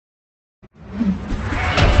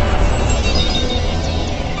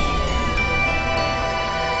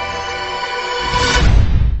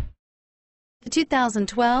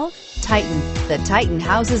2012 Titan. The Titan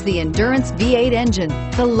houses the Endurance V8 engine,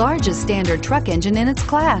 the largest standard truck engine in its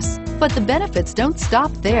class. But the benefits don't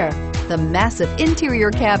stop there. The massive interior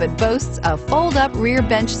cabin boasts a fold-up rear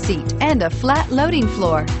bench seat and a flat loading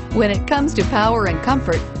floor. When it comes to power and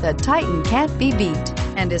comfort, the Titan can't be beat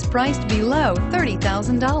and is priced below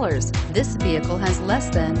 $30,000. This vehicle has less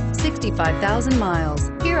than 65,000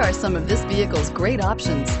 miles. Here are some of this vehicle's great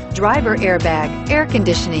options: driver airbag, air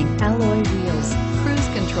conditioning, alloy wheels, cruise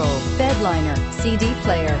control, bed liner, CD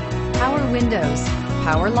player, power windows,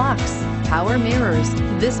 power locks, power mirrors.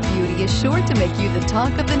 This beauty is sure to make you the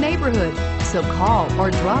talk of the neighborhood. So call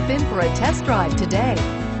or drop in for a test drive today.